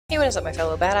Hey, what is up my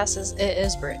fellow badasses? It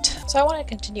is Britt. So I want to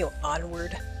continue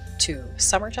onward to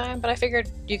summertime, but I figured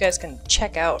you guys can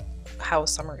check out how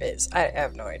summer is. I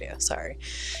have no idea, sorry.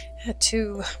 At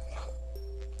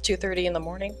 2:30 in the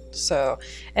morning,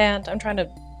 and I'm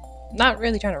not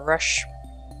really trying to rush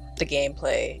the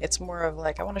gameplay. It's more of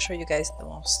like, I want to show you guys the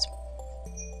most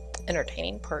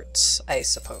entertaining parts, I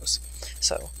suppose.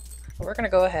 So we're going to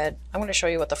go ahead. I'm going to show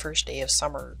you what the first day of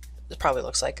summer probably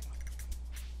looks like.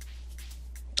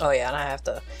 Oh yeah, and I have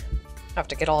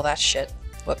to get all that shit.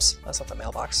 Whoops, that's not the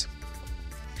mailbox.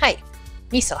 Hi,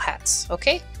 me sell hats,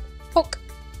 okay? Poke.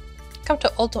 Come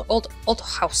to old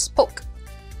house, poke.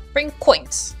 Bring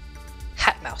coins.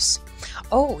 Hat mouse.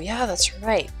 Oh yeah, that's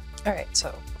right. Alright,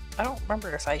 so I don't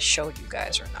remember if I showed you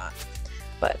guys or not.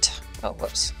 But oh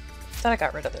whoops. Thought I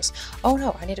got rid of this. Oh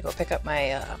no, I need to go pick up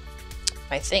my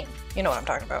my thing. You know what I'm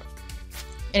talking about.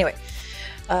 Anyway,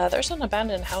 there's an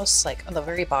abandoned house like on the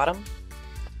very bottom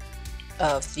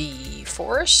of the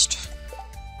forest.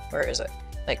 Where is it?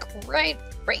 Like right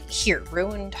here.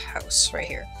 Ruined house right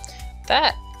here.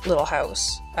 That little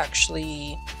house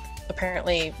actually,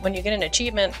 apparently when you get an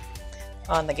achievement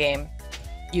on the game,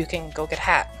 you can go get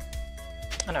hat.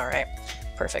 I know, right?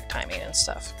 Perfect timing and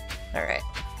stuff. Alright.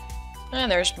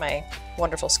 And there's my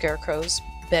wonderful scarecrows,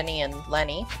 Benny and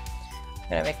Lenny. I'm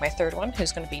gonna make my third one,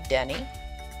 who's gonna be Denny.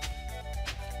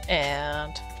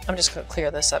 And I'm just going to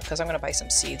clear this up because I'm going to buy some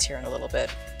seeds here in a little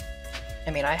bit.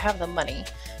 I mean, I have the money.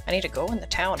 I need to go in the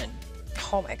town and,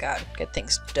 oh my god, get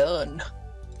things done.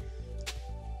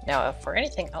 Now, for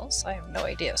anything else, I have no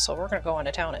idea. So we're going to go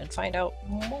into town and find out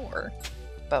more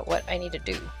about what I need to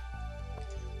do.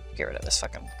 Get rid of this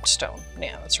fucking stone.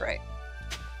 Yeah, that's right.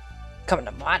 Coming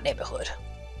to my neighborhood.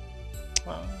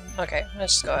 Okay,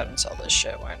 let's just go ahead and sell this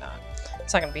shit. Why not?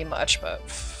 It's not going to be much, but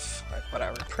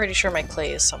whatever. Pretty sure my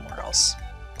clay is somewhere else.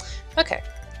 Okay,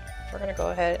 we're gonna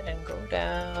go ahead and go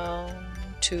down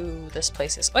to this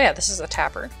place. Oh yeah, this is a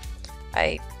tapper.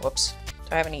 Whoops.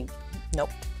 Do I have any? Nope.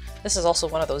 This is also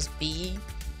one of those bee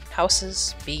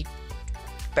houses, bee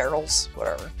barrels,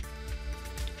 whatever.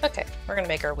 Okay, we're gonna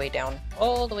make our way down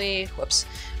all the way. Whoops.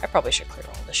 I probably should clear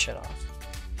all this shit off.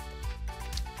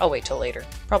 I'll wait till later.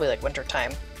 Probably like winter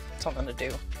time. Something to do.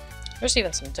 There's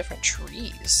even some different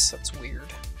trees. That's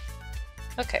weird.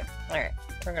 Okay, alright.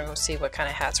 We're gonna go see what kind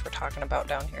of hats we're talking about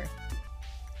down here.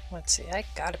 Let's see, I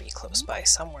gotta be close by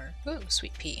somewhere. Ooh,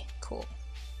 sweet pea. Cool.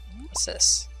 What's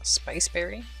this? A spice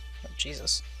berry? Oh,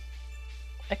 Jesus.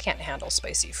 I can't handle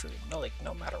spicy food,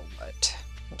 no matter what.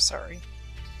 I'm sorry.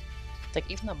 Like,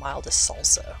 even the mildest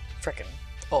salsa. Frickin'.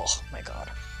 Oh, my god.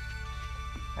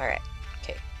 Alright.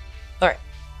 Okay. Alright.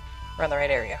 We're in the right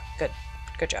area. Good.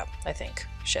 Good job, I think.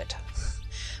 Shit.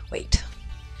 Wait.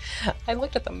 I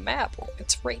looked at the map.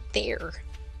 It's right there.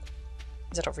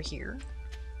 Is it over here?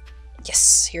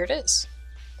 Yes, here it is.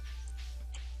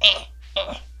 It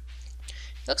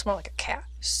looks more like a cat.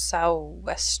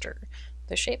 Sou'wester.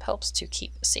 The shape helps to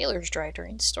keep sailors dry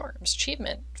during storms.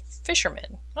 Achievement.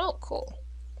 Fisherman. Oh, cool.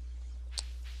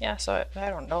 Yeah, so I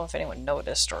don't know if anyone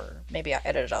noticed, or maybe I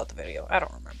edited out the video. I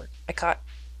don't remember.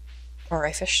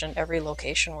 I fished in every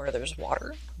location where there's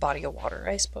water. Body of water,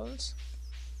 I suppose.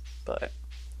 But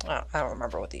I don't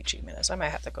remember what the achievement is. I might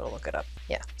have to go look it up.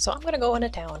 Yeah, so I'm gonna go into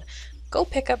town, go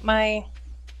pick up my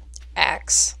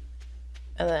axe,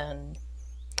 and then,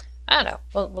 I don't know,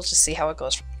 we'll just see how it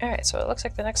goes. Alright, so it looks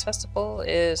like the next festival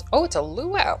is, oh, it's a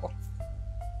luau!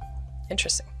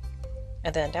 Interesting.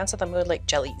 And then Dance of the Moonlight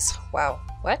Jellies. Wow,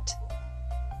 what?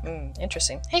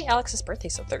 Interesting. Hey, Alex's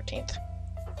birthday's the 13th.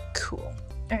 Cool.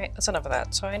 Alright, that's enough of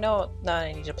that. So I know now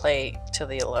I need to play till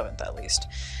the 11th at least.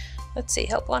 Let's see,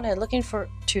 help wanted, looking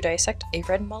to dissect a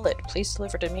red mullet. Please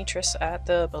deliver Demetrius at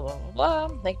the blah blah blah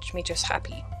blah. Make Demetrius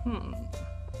happy.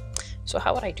 So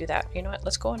how would I do that? You know what,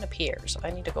 let's go into Pierre's.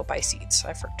 I need to go buy seeds.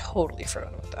 I totally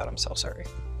forgot about that, I'm so sorry.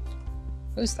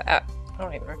 Who's that? I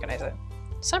don't even recognize it.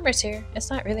 Summer's here. It's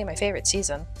not really my favorite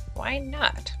season. Why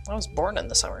not? I was born in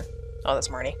the summer. Oh, that's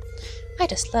Marnie. I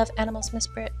just love animals, Miss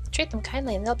Britt. Treat them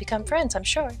kindly and they'll become friends, I'm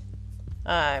sure.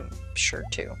 I'm sure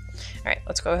too. Alright,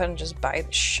 let's go ahead and just buy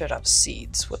the shit up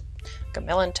seeds with like a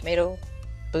melon, tomato,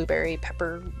 blueberry,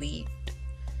 pepper, wheat,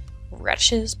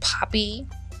 radishes, poppy,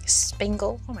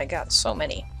 spangle. Oh my god, so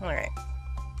many. Alright.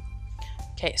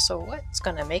 Okay, so what's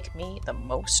gonna make me the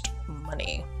most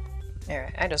money?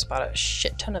 Alright, I just bought a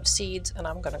shit ton of seeds and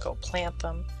I'm gonna go plant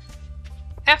them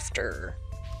after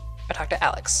I talk to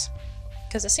Alex.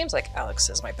 Because it seems like Alex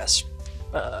is my best,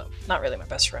 not really my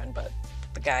best friend, but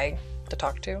the guy to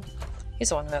talk to. He's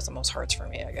the one who has the most hearts for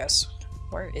me, I guess.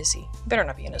 Where is he? He better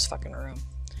not be in his fucking room.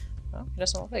 Well, he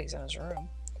doesn't look like he's in his room.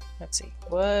 Let's see.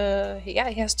 What? Yeah,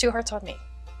 he has 2 hearts on me.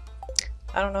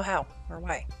 I don't know how or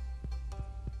why.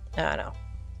 I know.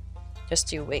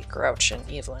 Just you wait, Grouch and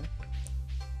Evelyn.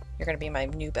 You're gonna be my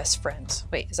new best friends.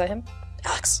 Wait, is that him?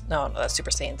 Alex! No, no, that's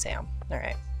Super Saiyan Sam.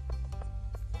 Alright.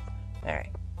 Alright.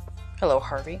 Hello,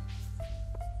 Harvey.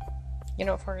 You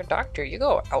know, for a doctor, you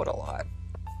go out a lot.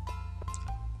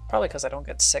 Probably because I don't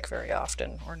get sick very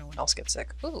often, or no one else gets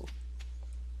sick. Ooh.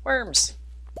 Worms.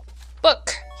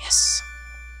 Book! Yes!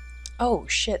 Oh,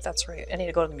 shit, that's right. I need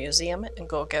to go to the museum and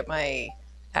go get my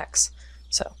X.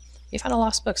 So, you found a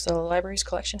lost book, so the library's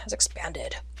collection has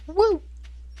expanded. Woo!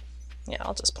 Yeah,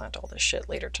 I'll just plant all this shit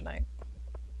later tonight.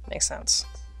 Makes sense.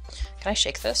 Can I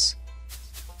shake this?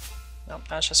 Nope,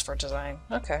 that's just for design.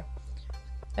 Okay.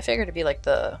 I figured it'd be like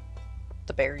the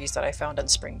berries that I found in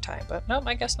springtime, but nope,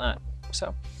 I guess not.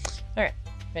 So, alright.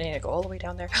 I need to go all the way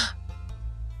down there.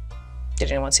 Did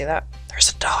anyone see that? There's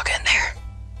a dog in there.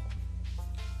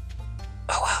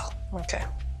 Oh well. Okay.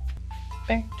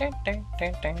 Oh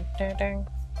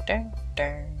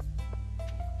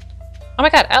my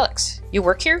god, Alex, you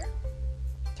work here?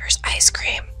 There's ice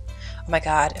cream. Oh my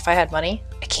god, if I had money,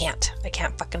 I can't. I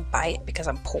can't fucking buy it because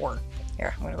I'm poor.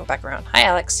 Here, I'm gonna go back around. Hi,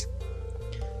 Alex.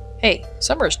 Hey,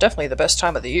 summer is definitely the best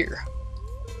time of the year.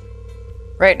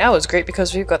 Right now is great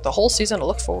because we've got the whole season to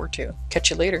look forward to. Catch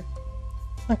you later.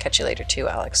 I'll catch you later too,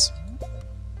 Alex.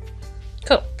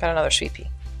 Cool, got another sweet pea.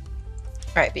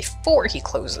 Alright, before he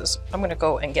closes, I'm gonna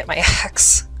go and get my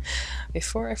axe.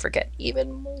 Before I forget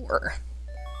even more.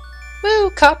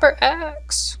 Woo, copper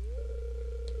axe!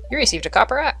 You received a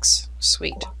copper axe.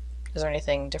 Sweet. Is there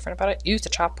anything different about it? Use to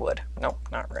chop wood. Nope,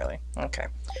 not really. Okay.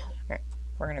 Alright,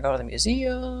 we're gonna go to the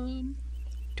museum.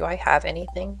 Do I have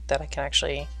anything that I can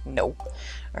actually... No.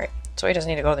 Alright, so he doesn't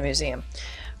need to go to the museum.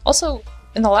 Also,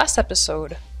 in the last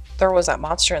episode, there was that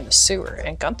monster in the sewer,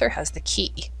 and Gunther has the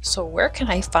key. So where can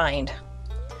I find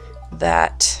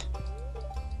that...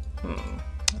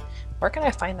 Where can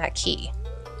I find that key?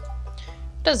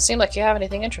 Doesn't seem like you have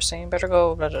anything interesting. Better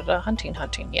go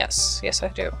hunting. Yes, yes I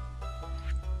do.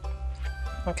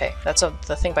 Okay, that's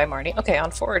the thing by Marnie. Okay,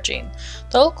 on foraging.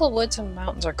 The local woods and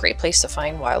mountains are a great place to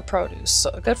find wild produce,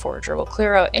 so a good forager will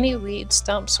clear out any weeds,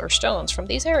 stumps, or stones from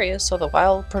these areas so the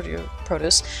wild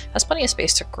produce has plenty of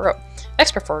space to grow.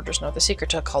 Expert foragers know the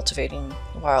secret to cultivating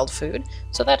wild food,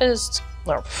 so that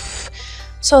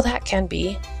can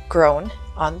be grown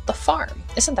on the farm.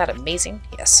 Isn't that amazing?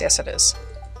 Yes, yes it is.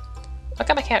 How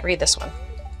come I can't read this one?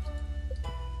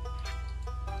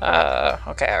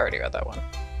 Okay, I already read that one.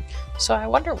 So I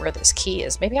wonder where this key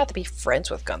is. Maybe I have to be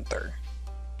friends with Gunther.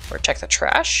 Or check the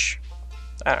trash?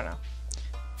 I don't know.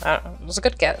 It was a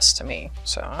good guess to me,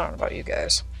 so I don't know about you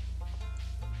guys.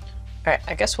 Alright,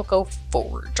 I guess we'll go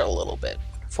forage a little bit.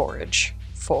 Forage.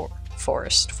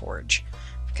 Forest. Forage.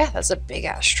 God, that's a big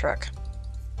ass truck.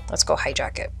 Let's go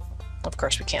hijack it. Of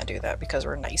course we can't do that because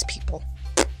we're nice people.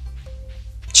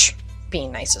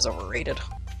 Being nice is overrated.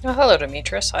 Oh, hello,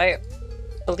 Demetrius. I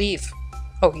believe...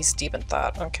 Oh, he's deep in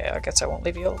thought. Okay, I guess I won't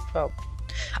leave you alone. Oh,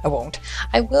 I won't.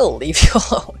 I will leave you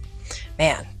alone.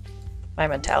 Man, my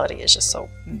mentality is just so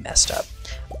messed up.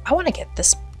 I want to get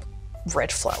this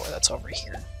red flower that's over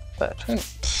here. But,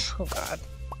 oh god.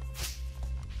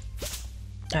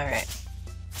 Alright.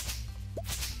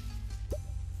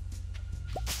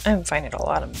 I'm finding a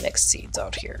lot of mixed seeds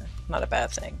out here. Not a bad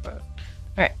thing, but...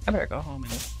 Alright, I better go home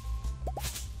and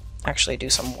actually do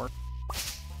some work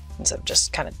instead of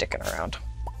just kind of dicking around.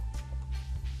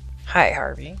 Hi,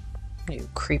 Harvey. You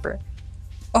creeper.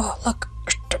 Oh, look!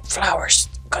 The flowers!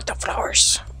 Got the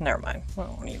flowers! Never mind. I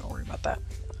don't even worry about that.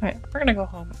 Alright, we're gonna go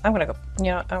home. I'm gonna go...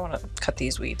 Yeah, I want to cut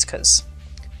these weeds because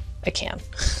I can.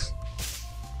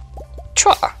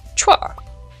 Chwa! Chwa!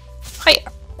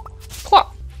 Hiya!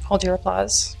 Pwa! Hold your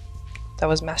applause. That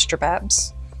was Master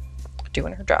Babs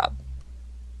doing her job.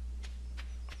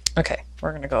 Okay,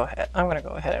 we're gonna go ahead. I'm gonna go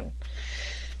ahead and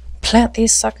plant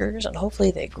these suckers, and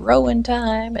hopefully they grow in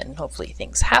time, and hopefully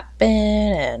things happen,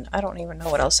 and I don't even know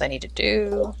what else I need to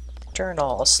do.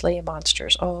 Journal, slay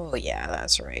monsters. Oh yeah,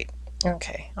 that's right.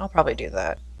 Okay, I'll probably do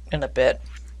that in a bit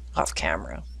off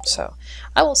camera. So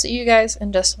I will see you guys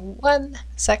in just 1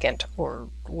 second, or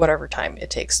whatever time it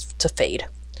takes to fade.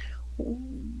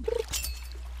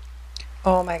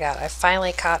 Oh my god, I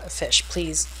finally caught a fish.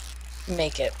 Please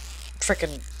make it.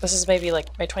 Frickin', this is maybe like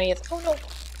my 20th. Oh no!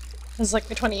 This is like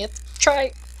my 20th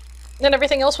try. And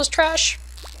everything else was trash.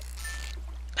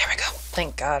 There we go.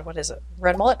 Thank god. What is it?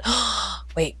 Red mullet?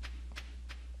 Wait.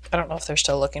 I don't know if they're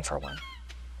still looking for one.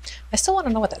 I still want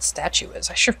to know what that statue is.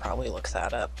 I should probably look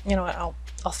that up. You know what?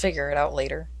 I'll figure it out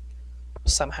later.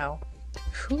 Somehow.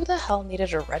 Who the hell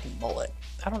needed a red mullet?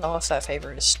 I don't know if that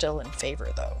favorite is still in favor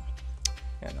though.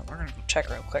 Yeah, no, we're gonna go check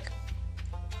real quick.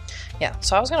 Yeah,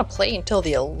 so I was gonna play until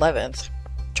the 11th,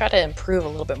 try to improve a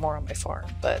little bit more on my farm,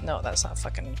 but no, that's not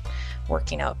fucking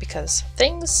working out because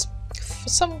things,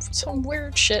 some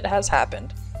weird shit has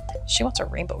happened. She wants a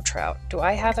rainbow trout. Do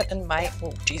I have it in my...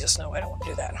 Oh, Jesus, no, I don't want to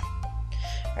do that.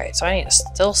 Alright, so I need to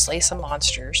still slay some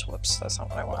monsters. Whoops, that's not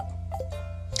what I want.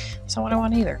 That's not what I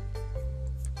want either.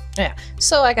 Yeah,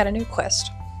 so I got a new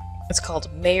quest. It's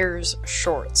called Mayor's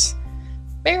Shorts.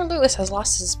 Mayor Lewis has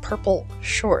lost his purple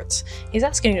shorts. He's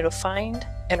asking you to find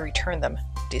and return them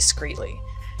discreetly.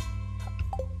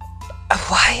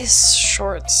 Why is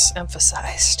shorts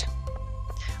emphasized?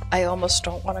 I almost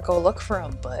don't want to go look for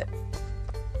them, but...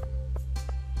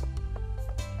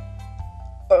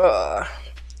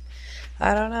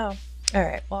 I don't know.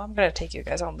 Alright, well, I'm gonna take you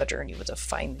guys on the journey to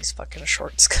find these fucking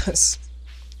shorts, because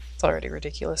it's already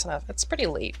ridiculous enough. It's pretty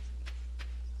late.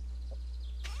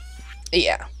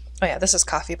 Yeah. Oh yeah, this is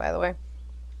coffee, by the way.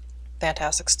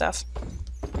 Fantastic stuff.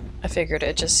 I figured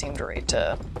it just seemed right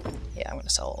to... Yeah, I'm gonna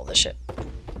sell all this shit.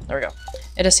 There we go.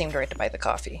 It just seemed right to buy the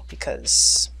coffee,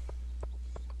 because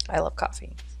I love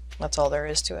coffee. That's all there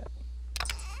is to it.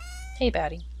 Hey,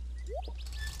 baddie.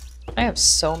 I have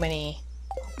so many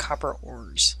copper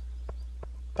ores,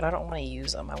 but I don't want to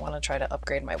use them. I want to try to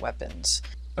upgrade my weapons.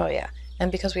 Oh yeah,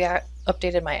 and because we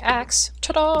updated my axe,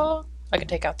 ta-da! I can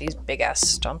take out these big-ass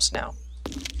stumps now.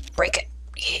 Break it!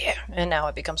 Yeah! And now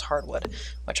it becomes hardwood,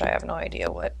 which I have no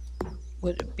idea what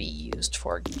would be used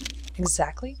for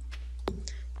exactly,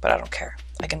 but I don't care.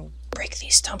 I can break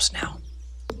these stumps now.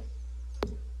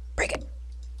 Break it!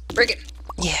 Break it!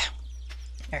 Yeah!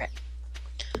 Alright.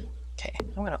 Okay,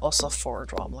 I'm gonna also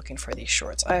forage while I'm looking for these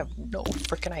shorts. I have no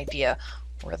freaking idea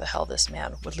where the hell this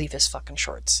man would leave his fucking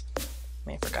shorts. I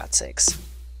mean, for God's sakes.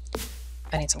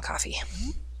 I need some coffee.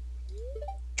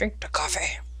 Drink the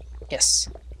coffee. Yes.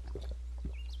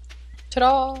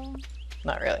 Ta-da!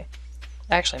 Not really.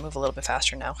 I actually move a little bit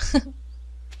faster now.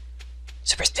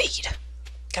 Super speed!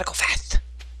 Gotta go fast!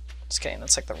 Just kidding,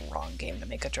 that's like the wrong game to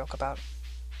make a joke about.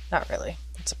 Not really.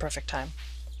 It's a perfect time.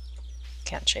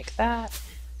 Can't shake that.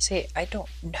 See, I don't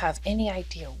have any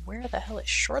idea where the hell his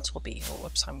shorts will be. Oh,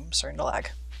 whoops, I'm starting to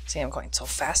lag. See, I'm going so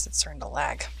fast it's starting to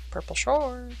lag. Purple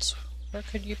shorts, where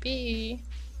could you be?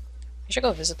 I should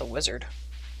go visit the wizard.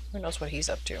 Who knows what he's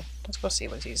up to? Let's go see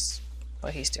what he's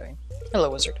doing. Hello,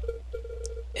 wizard.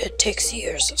 It takes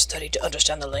years of study to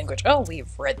understand the language. Oh,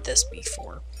 we've read this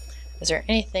before. Is there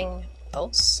anything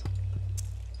else?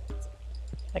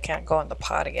 I can't go in the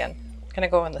pod again. Can I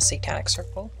go in the satanic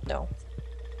circle? No.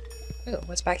 Ooh,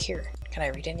 what's back here? Can I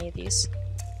read any of these?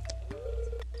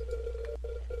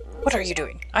 What are you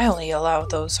doing? I only allow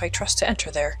those I trust to enter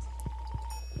there.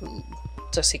 Ooh,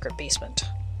 it's a secret basement.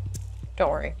 Don't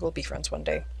worry, we'll be friends one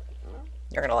day.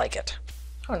 You're gonna like it.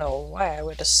 I don't know why I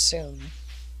would assume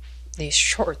these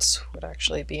shorts would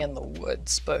actually be in the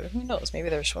woods, but who knows? Maybe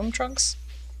they're swim trunks?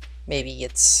 Maybe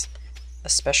it's a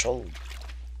special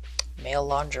male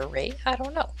lingerie? I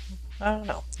don't know. I don't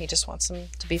know. He just wants them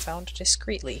to be found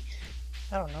discreetly.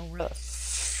 I don't know where the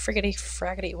friggity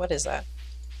fraggity... What is that?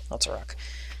 That's a rock.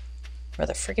 Where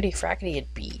the friggity fraggity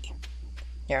it'd be.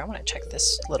 Here, I want to check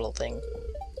this little thing.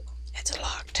 It's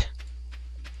locked.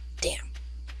 Damn.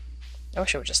 I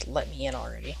wish it would just let me in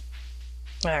already.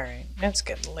 Alright, it's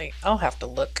getting late. I'll have to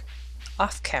look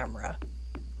off camera.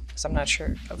 Because I'm not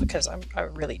sure... Because I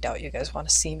really doubt you guys want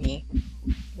to see me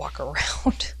walk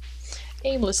around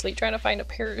aimlessly trying to find a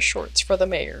pair of shorts for the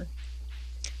mayor.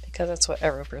 Because that's what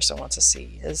every person wants to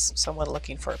see, is someone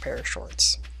looking for a pair of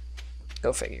shorts.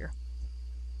 Go figure.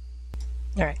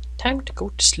 Alright, time to go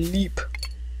to sleep.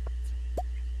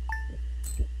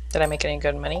 Did I make any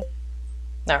good money?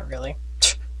 Not really.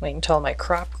 Wait until my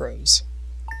crop grows.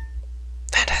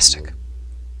 Fantastic.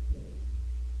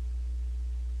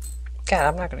 God,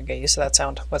 I'm not going to get used to that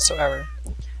sound whatsoever.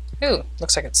 Ooh,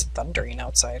 looks like it's thundering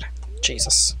outside.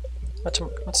 Jesus. What's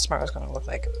tomorrow's going to look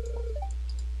like?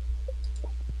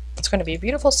 It's going to be a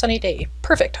beautiful sunny day.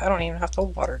 Perfect. I don't even have to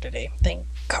water today. Thank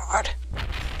God.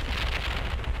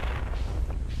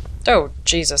 Oh,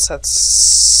 Jesus,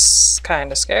 that's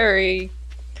kind of scary.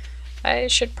 I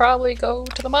should probably go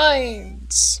to the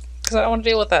mines, because I don't want to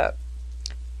deal with that.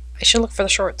 I should look for the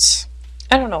shorts.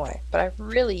 I don't know why, but I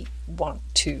really want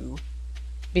to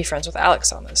be friends with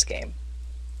Alex on this game.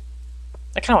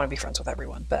 I kind of want to be friends with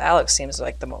everyone, but Alex seems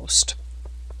like the most.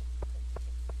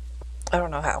 I don't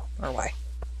know how or why.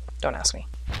 Don't ask me.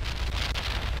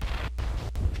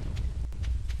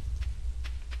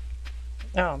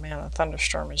 Oh man, a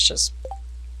thunderstorm is just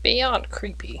beyond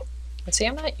creepy. And see,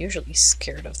 I'm not usually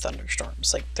scared of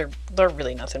thunderstorms. Like, they're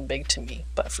really nothing big to me.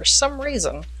 But for some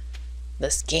reason,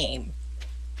 this game,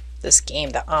 the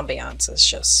ambiance is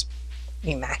just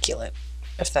immaculate,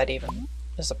 if that even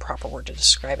is the proper word to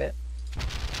describe it.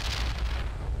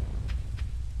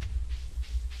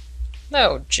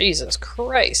 No, Jesus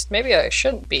Christ, maybe I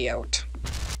shouldn't be out.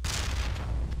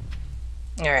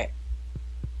 Alright.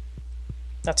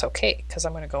 That's okay, because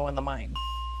I'm going to go in the mine.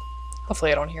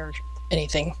 Hopefully I don't hear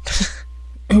anything.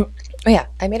 Oh yeah,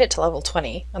 I made it to level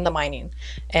 20 on the mining,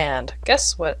 and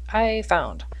guess what I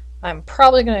found? I'm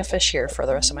probably going to fish here for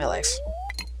the rest of my life.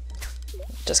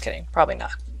 Just kidding, probably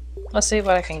not. Let's see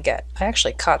what I can get. I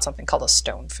actually caught something called a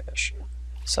stonefish,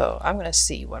 so I'm going to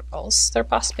see what else there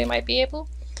possibly might be able.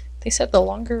 They said the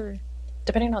longer,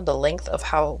 depending on the length of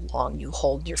how long you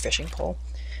hold your fishing pole,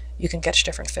 you can catch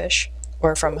different fish,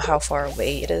 or from how far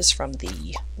away it is from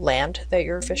the land that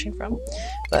you're fishing from.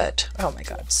 But, oh my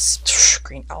god,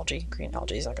 green algae. Green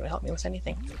algae is not going to help me with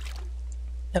anything.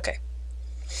 Okay.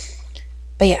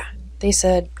 But yeah, they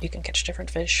said you can catch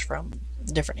different fish from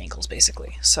different angles,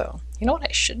 basically. So, you know what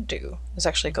I should do is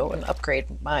actually go and upgrade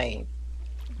my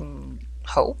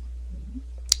hoe?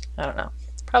 I don't know.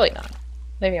 Probably not.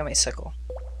 Maybe on my sickle.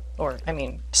 Or, I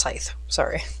mean, scythe.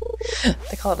 Sorry.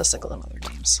 They call it a sickle in other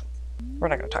games. We're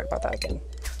not going to talk about that again.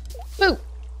 Woo!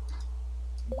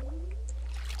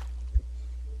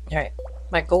 Alright.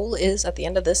 My goal is, at the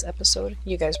end of this episode,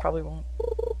 you guys probably won't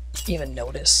even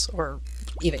notice or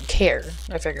even care.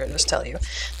 I figure I'd just tell you.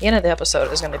 The end of the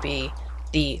episode is going to be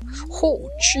the...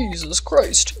 Oh, Jesus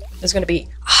Christ! Is going to be...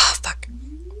 Ah, fuck!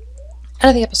 End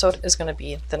of the episode is going to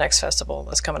be the next festival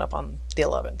that's coming up on the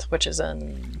 11th, which is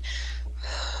in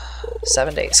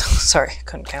 7 days. Sorry, I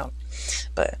couldn't count.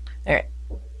 But, alright.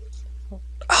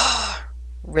 Ah,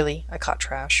 really? I caught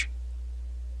trash.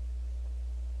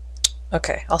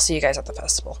 Okay, I'll see you guys at the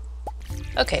festival.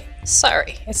 Okay,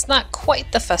 sorry. It's not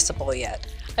quite the festival yet.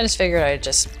 I just figured I'd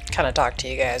just kind of talk to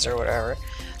you guys or whatever.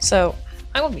 So,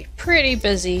 I'm going to be pretty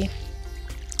busy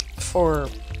for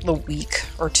the week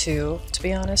or two, to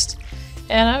be honest.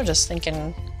 And I was just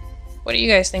thinking, what do you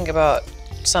guys think about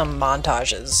some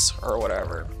montages or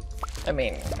whatever? I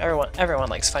mean, everyone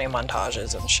likes funny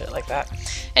montages and shit like that.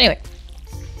 Anyway,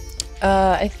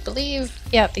 I believe,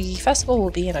 yeah, the festival will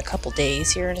be in a couple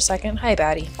days here in a second. Hi,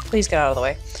 Batty. Please get out of the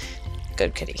way.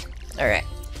 Good kitty. Alright.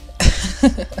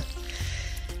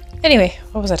 Anyway,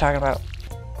 what was I talking about?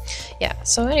 Yeah,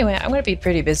 so anyway, I'm going to be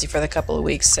pretty busy for the couple of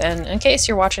weeks, and in case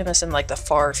you're watching this in like the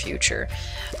far future,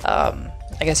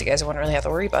 I guess you guys won't really have to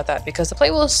worry about that because the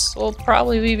playlist will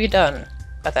probably be done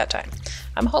at that time.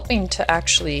 I'm hoping to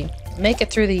actually make it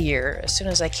through the year as soon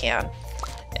as I can,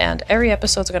 and every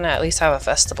episode's going to at least have a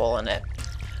festival in it.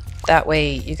 That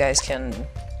way you guys can,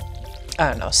 I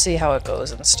don't know, see how it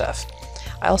goes and stuff.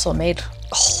 I also made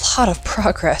a lot of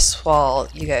progress while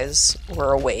you guys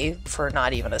were away for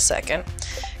not even a second,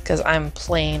 because I'm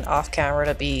playing off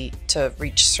camera to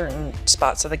reach certain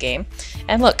spots of the game.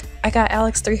 And look, I got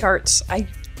Alex 3 hearts. I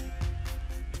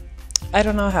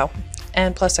don't know how.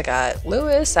 And plus I got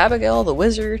Lewis, Abigail, the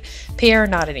wizard, Pierre,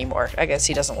 not anymore. I guess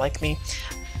he doesn't like me.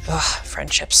 Ugh,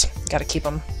 friendships. Gotta keep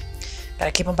them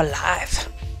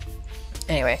alive.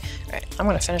 Anyway, alright, I'm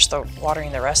gonna finish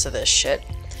watering the rest of this shit.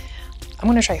 I'm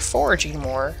gonna try foraging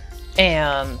more,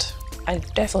 and I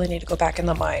definitely need to go back in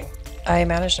the mine. I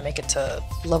managed to make it to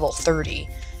level 30.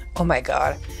 Oh my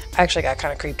god. I actually got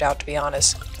kind of creeped out, to be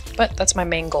honest. But that's my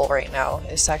main goal right now,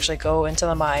 is to actually go into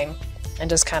the mine and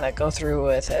just kind of go through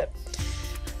with it.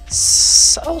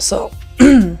 Also,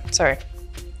 sorry.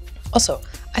 Also,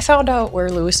 I found out where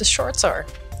Lewis's shorts are.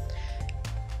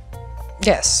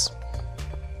 Yes.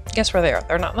 Guess where they are?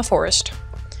 They're not in the forest.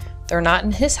 They're not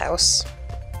in his house.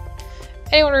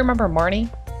 Anyone remember Marnie?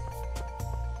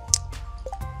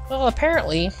 Well,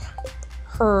 apparently,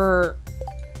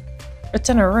 it's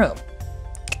in her room.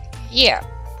 Yeah.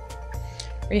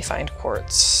 Refined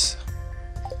quartz.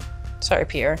 Sorry,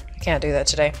 Pierre. I can't do that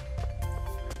today.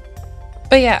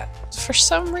 But yeah, for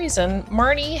some reason,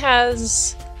 Marnie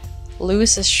has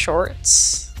Lewis's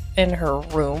shorts in her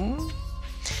room.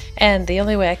 And the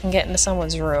only way I can get into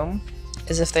someone's room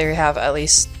is if they have at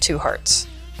least 2 hearts.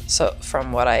 So,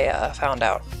 from what I found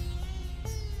out.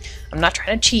 I'm not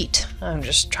trying to cheat. I'm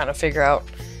just trying to figure out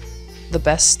the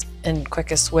best and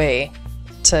quickest way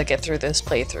to get through this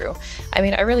playthrough. I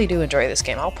mean, I really do enjoy this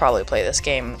game. I'll probably play this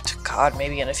game, God,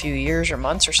 maybe in a few years or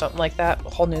months or something like that. A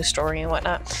whole new story and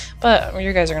whatnot. But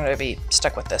you guys are going to be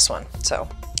stuck with this one. So,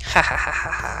 ha ha ha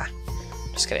ha ha.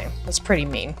 Just kidding. That's pretty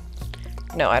mean.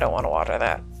 No, I don't want to water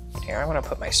that. Here, I'm going to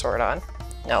put my sword on.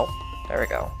 No. There we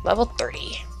go. Level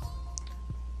 30.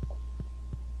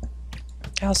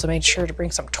 I also made sure to bring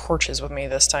some torches with me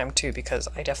this time too, because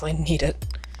I definitely need it.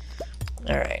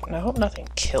 Alright, and I hope nothing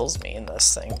kills me in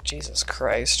this thing. Jesus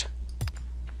Christ.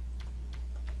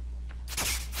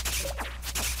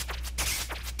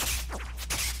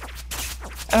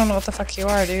 I don't know what the fuck you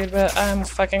are, dude, but I'm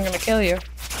fucking gonna kill you.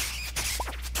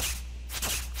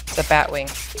 It's a bat wing.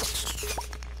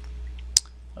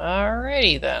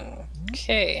 Alrighty then.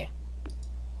 Okay.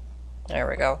 There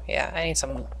we go. Yeah, I need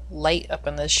some light up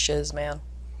in this shiz, man.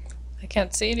 I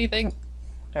can't see anything.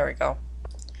 There we go.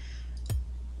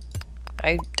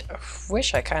 I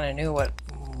wish I kind of knew what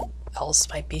else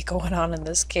might be going on in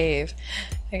this cave.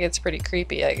 It gets pretty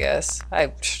creepy, I guess.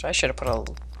 I should have put a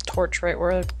torch right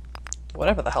where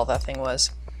whatever the hell that thing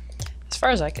was. As far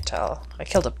as I could tell, I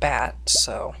killed a bat,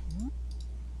 so...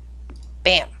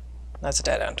 Bam! That's a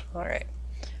dead end. Alright.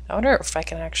 I wonder if I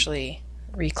can actually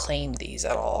reclaim these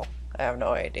at all. I have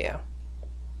no idea.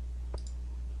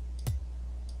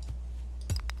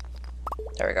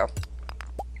 There we go.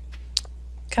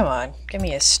 Come on, give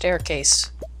me a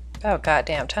staircase. About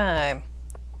goddamn time.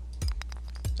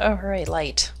 Oh, hooray,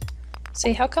 light.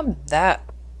 See, how come that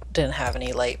didn't have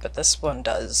any light, but this one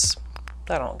does?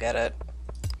 I don't get it.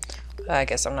 I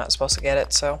guess I'm not supposed to get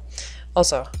it, so...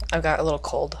 Also, I've got a little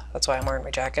cold. That's why I'm wearing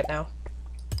my jacket now.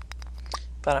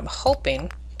 But I'm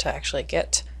hoping to actually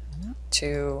get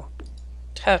to...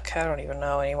 Heck, I don't even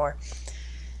know anymore.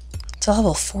 To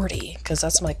level 40, because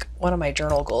that's like one of my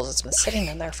journal goals. It's been sitting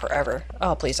in there forever.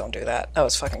 Oh, please don't do that. That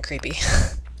was fucking creepy.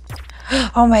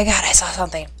 Oh my god, I saw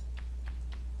something.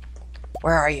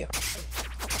 Where are you?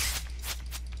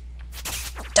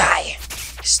 Die,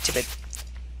 stupid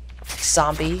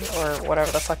zombie, or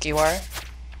whatever the fuck you are.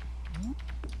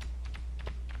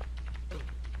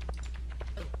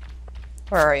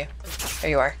 Where are you? There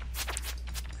you are.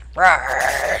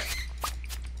 Rawr.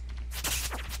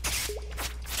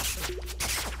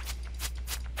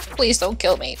 Please don't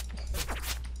kill me.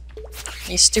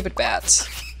 You stupid bats.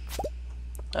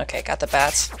 Okay, got the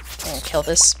bats. I'm gonna kill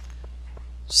this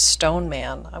stone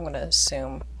man, I'm gonna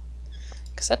assume.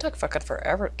 Because that took fucking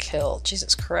forever to kill.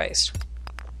 Jesus Christ.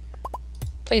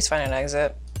 Please find an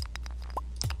exit.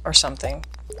 Or something.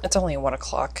 It's only 1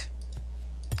 o'clock.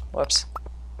 Whoops.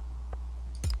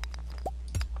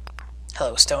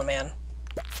 Hello, stone man.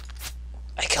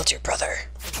 I killed your brother.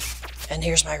 And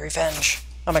here's my revenge.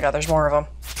 Oh my god, there's more of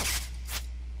them.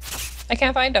 I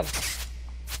can't find them.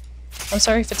 I'm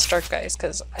sorry if it's dark, guys,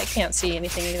 because I can't see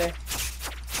anything either.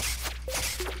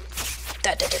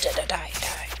 Die, die, die, die, die,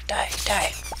 die,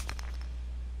 die.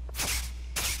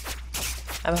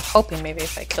 I'm hoping maybe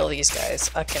if I kill these guys,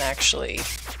 I can actually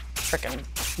frickin'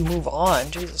 move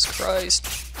on. Jesus Christ.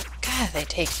 God, they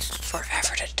take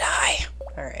forever to die.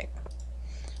 Alright.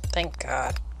 Thank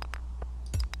God.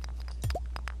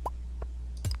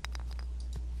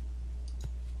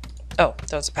 Oh,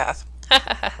 that was a path. Ha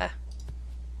ha ha ha.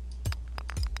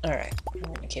 Alright,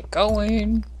 I'm gonna keep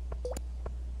going.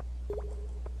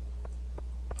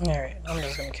 Alright, I'm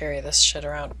just gonna carry this shit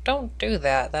around. Don't do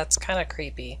that, that's kinda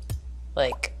creepy.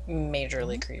 Like,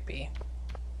 majorly creepy.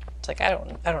 It's like, I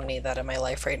don't need that in my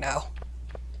life right now.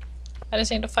 I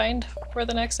just need to find where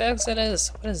the next exit is.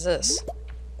 What is this?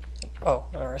 Oh,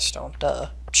 or a stone. Duh.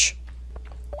 Shh.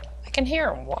 I can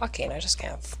hear him walking, I just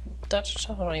can't... I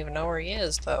don't even know where he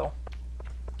is, though.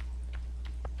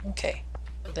 Okay.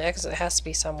 The exit has to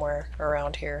be somewhere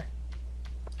around here.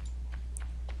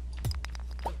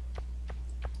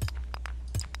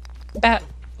 Bat,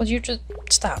 will you just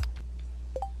stop?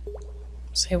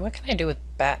 Say, what can I do with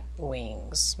bat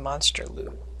wings? Monster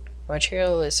loot. The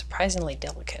material is surprisingly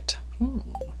delicate.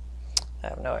 I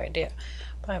have no idea.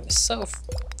 But I'm so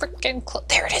freaking close.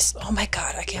 There it is! Oh my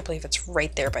god, I can't believe it's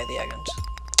right there by the end.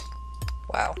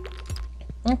 Wow.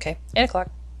 Okay, 8 o'clock.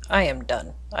 I am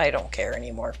done. I don't care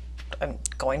anymore. I'm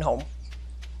going home.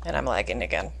 And I'm lagging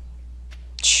again.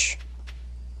 Shh.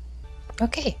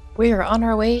 Okay, we are on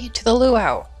our way to the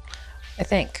luau. I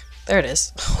think. There it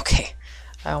is. Okay.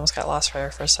 I almost got lost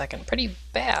there for a second. Pretty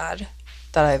bad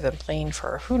that I've been playing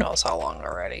for who knows how long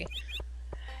already.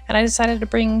 And I decided to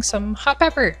bring some hot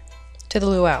pepper to the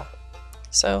luau.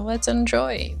 So let's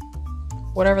enjoy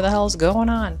whatever the hell's going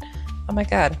on. Oh my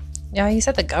god. Yeah, he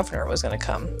said the governor was gonna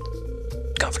come.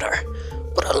 Governor,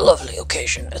 what a lovely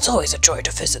occasion. It's always a joy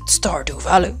to visit Stardew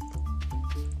Valley.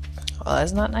 Well,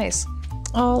 that's not nice.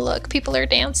 Oh, look, people are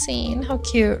dancing. How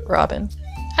cute, Robin.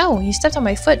 Oh, you stepped on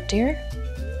my foot, dear.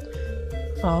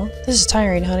 Oh, this is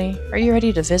tiring, honey. Are you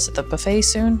ready to visit the buffet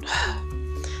soon?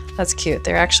 That's cute.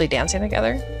 They're actually dancing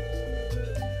together?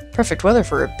 Perfect weather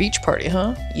for a beach party,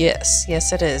 huh? Yes,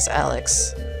 yes it is,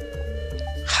 Alex.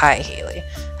 Hi, Haley.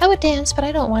 I would dance, but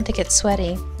I don't want to get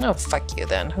sweaty. Oh, fuck you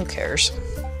then. Who cares?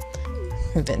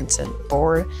 Vincent,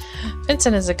 bored.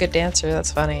 Vincent is a good dancer.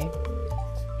 That's funny.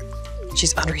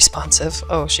 She's unresponsive.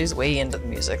 Oh, she's way into the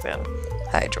music then.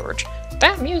 Hi, George.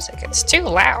 That music is too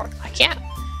loud. I can't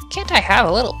Can't I have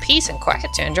a little peace and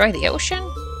quiet to enjoy the ocean?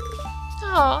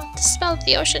 Oh, the smell of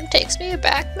the ocean takes me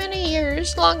back many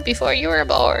years, long before you were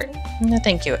born. No,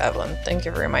 thank you, Evelyn. Thank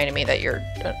you for reminding me that you're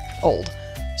old.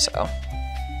 So,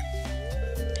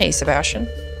 hey, Sebastian.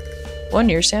 One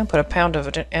year, Sam put a pound of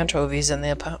anchovies in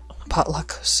the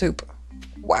potluck soup.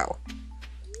 Wow.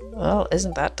 Well,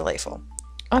 isn't that delightful?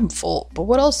 I'm full, but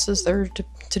what else is there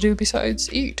to do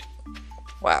besides eat?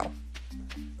 Wow.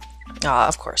 Ah,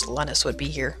 of course, Linus would be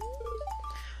here.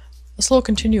 A slow,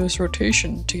 continuous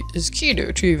rotation is key to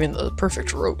achieving the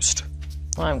perfect roast.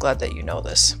 Well, I'm glad that you know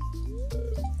this.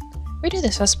 We do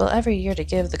this festival every year to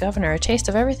give the governor a taste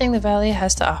of everything the valley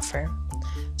has to offer.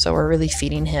 So we're really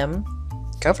feeding him?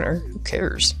 Governor? Who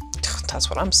cares? That's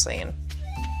what I'm saying.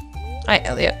 Hi,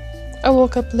 Elliot. I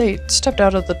woke up late, stepped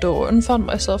out of the door, and found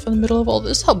myself in the middle of all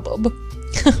this hubbub.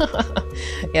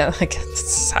 Yeah, I guess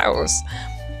this house.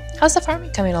 How's the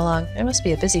farming coming along? It must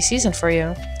be a busy season for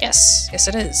you. Yes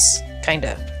it is.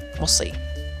 Kinda. We'll see.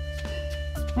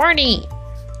 Marnie!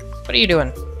 What are you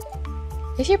doing?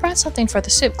 If you brought something for the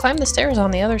soup, climb the stairs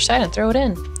on the other side and throw it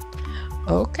in.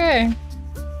 Okay.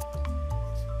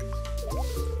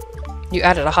 You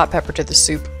added a hot pepper to the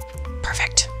soup.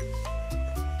 Perfect.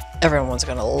 Everyone's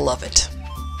gonna love it.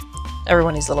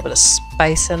 Everyone needs a little bit of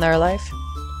spice in their life.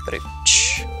 But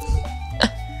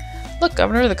look,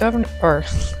 Governor,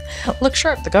 look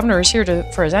sharp, the governor is here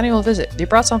for his annual visit. You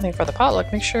brought something for the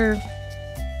potluck. Make sure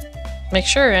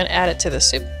and add it to the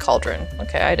soup cauldron.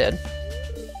 Okay, I did.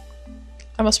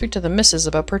 I must speak to the missus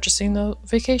about purchasing the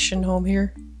vacation home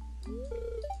here.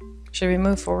 Should we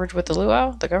move forward with the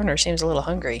luau? The governor seems a little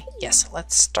hungry. Yes,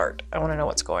 let's start. I want to know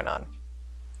what's going on.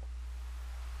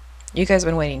 You guys have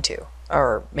been waiting too.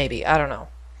 Or maybe, I don't know.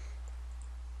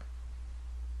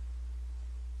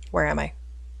 Where am I?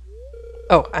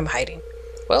 Oh, I'm hiding.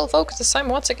 Well, folks, it's time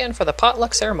once again for the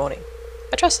potluck ceremony.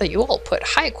 I trust that you all put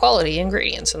high-quality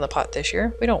ingredients in the pot this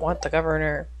year. We don't want the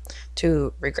governor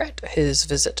to regret his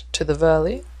visit to the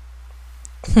valley.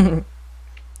 I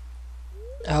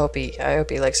hope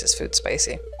he likes his food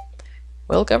spicy.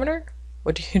 Well, Governor,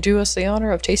 would you do us the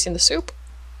honor of tasting the soup?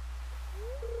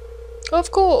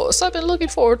 Of course, I've been looking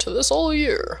forward to this all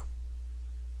year.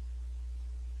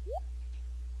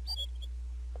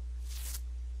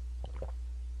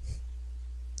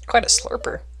 Quite a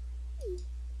slurper.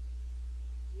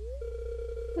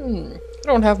 I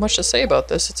don't have much to say about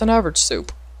this. It's an average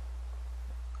soup.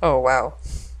 Oh, wow.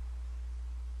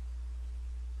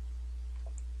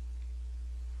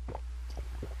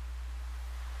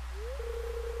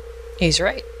 He's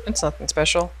right. It's nothing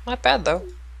special. Not bad, though.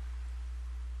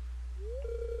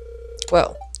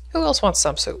 Well, who else wants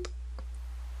some soup?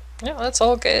 Yeah, let's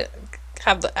all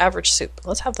have the average soup.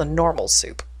 Let's have the normal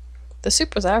soup. The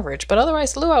soup was average, but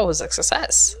otherwise the luau was a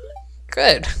success.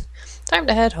 Good. Time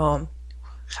to head home.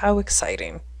 How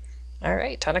exciting.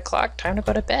 Alright, 10 o'clock, time to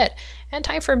go to bed. And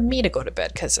time for me to go to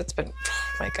bed, because it's been...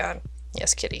 Oh my god.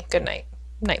 Yes, kitty. Good night.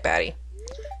 Night, baddie.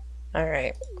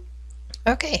 Alright.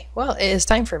 Okay, well, it is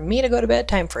time for me to go to bed.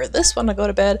 Time for this one to go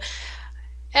to bed.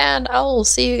 And I'll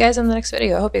see you guys in the next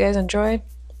video. I hope you guys enjoyed.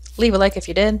 Leave a like if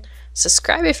you did.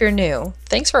 Subscribe if you're new.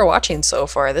 Thanks for watching so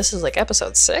far. This is like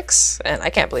episode 6, and I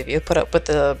can't believe you put up with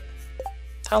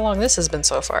how long this has been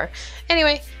so far.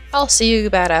 Anyway, I'll see you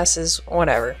badasses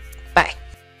whenever. Bye.